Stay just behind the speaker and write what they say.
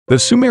The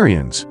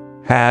Sumerians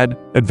had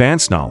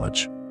advanced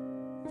knowledge.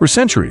 For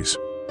centuries,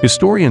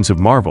 historians have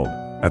marveled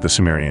at the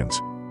Sumerians,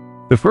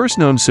 the first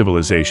known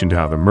civilization to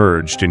have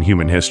emerged in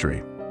human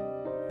history.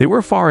 They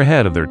were far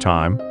ahead of their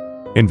time,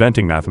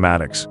 inventing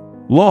mathematics,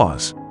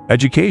 laws,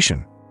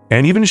 education,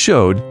 and even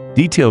showed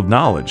detailed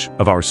knowledge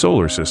of our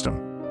solar system,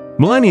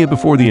 millennia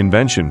before the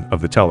invention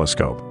of the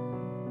telescope.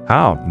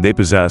 How did they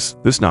possess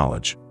this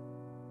knowledge?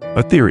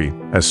 A theory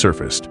has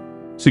surfaced,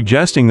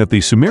 suggesting that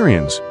the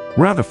Sumerians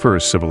were not the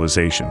first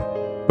civilization,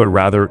 but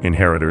rather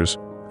inheritors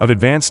of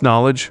advanced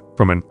knowledge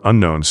from an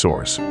unknown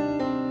source.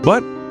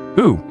 But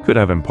who could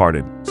have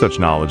imparted such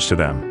knowledge to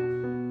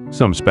them?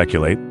 Some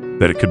speculate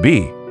that it could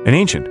be an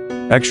ancient,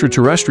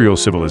 extra-terrestrial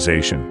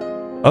civilization.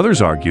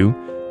 Others argue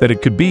that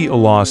it could be a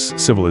lost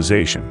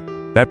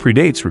civilization that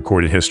predates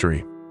recorded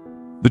history.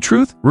 The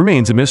truth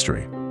remains a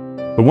mystery.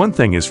 But one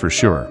thing is for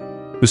sure,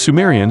 the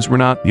Sumerians were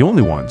not the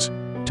only ones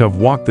to have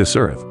walked this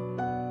earth.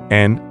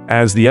 And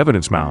as the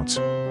evidence mounts,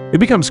 it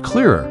becomes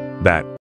clearer that